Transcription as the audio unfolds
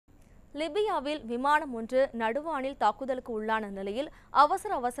லிபியாவில் விமானம் ஒன்று நடுவானில் தாக்குதலுக்கு உள்ளான நிலையில்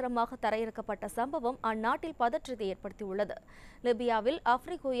அவசரமாக தரையிறக்கப்பட்ட சம்பவம் அந்நாட்டில் பதற்றத்தை ஏற்படுத்தியுள்ளது. லிபியாவில்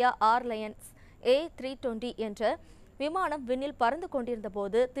ஆப்பிரிகோயா ஏர்லைன்ஸ் A320 என்ற விமானம் விண்ணில் பறந்து கொண்டிருந்த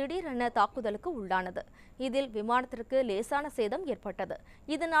போது திடீரென தாக்குதலுக்கு உள்ளானது. இதில் விமானத்திற்கு லேசான சேதம் ஏற்பட்டது.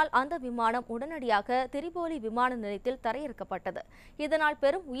 இதனால் அந்த விமானம் உடனடியாக திரிபோலி விமான நிலையத்தில் தரையிறக்கப்பட்டது. இதனால்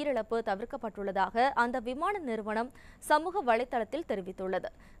பெரும் உயிரிழப்பு தவிர்க்கப்பட்டுள்ளதாக அந்த விமான நிறுவனம் சமூக வலைதளத்தில்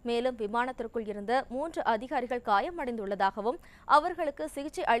தெரிவித்துள்ளது. மேலும் விமானத்திற்குள் இருந்த 3 அதிகாரிகள் காயமடைந்துள்ளதாகவும் அவர்களுக்கு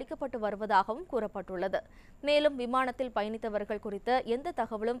சிகிச்சை அளிக்கப்பட்டு வருவதாகவும் கூறப்பட்டுள்ளது. மேலும் விமானத்தில் பயணித்தவர்கள் குறித்த எந்த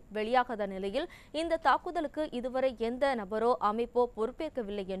தகவலும் வெளியாகாத நிலையில் இந்த தாக்குதலுக்கு இதுவரை எந்த நபரோ அமைப்போ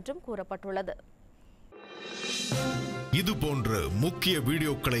பொறுப்பேற்கவில்லை என்றும் கூறப்பட்டுள்ளது. இது போன்ற முக்கிய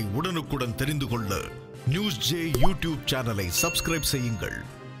வீடியோக்களை உடனுக்குடன் தெரிந்து கொள்ள NewsJ யூடியூப் சேனலை சப்ஸ்கிரைப் செய்யுங்கள்.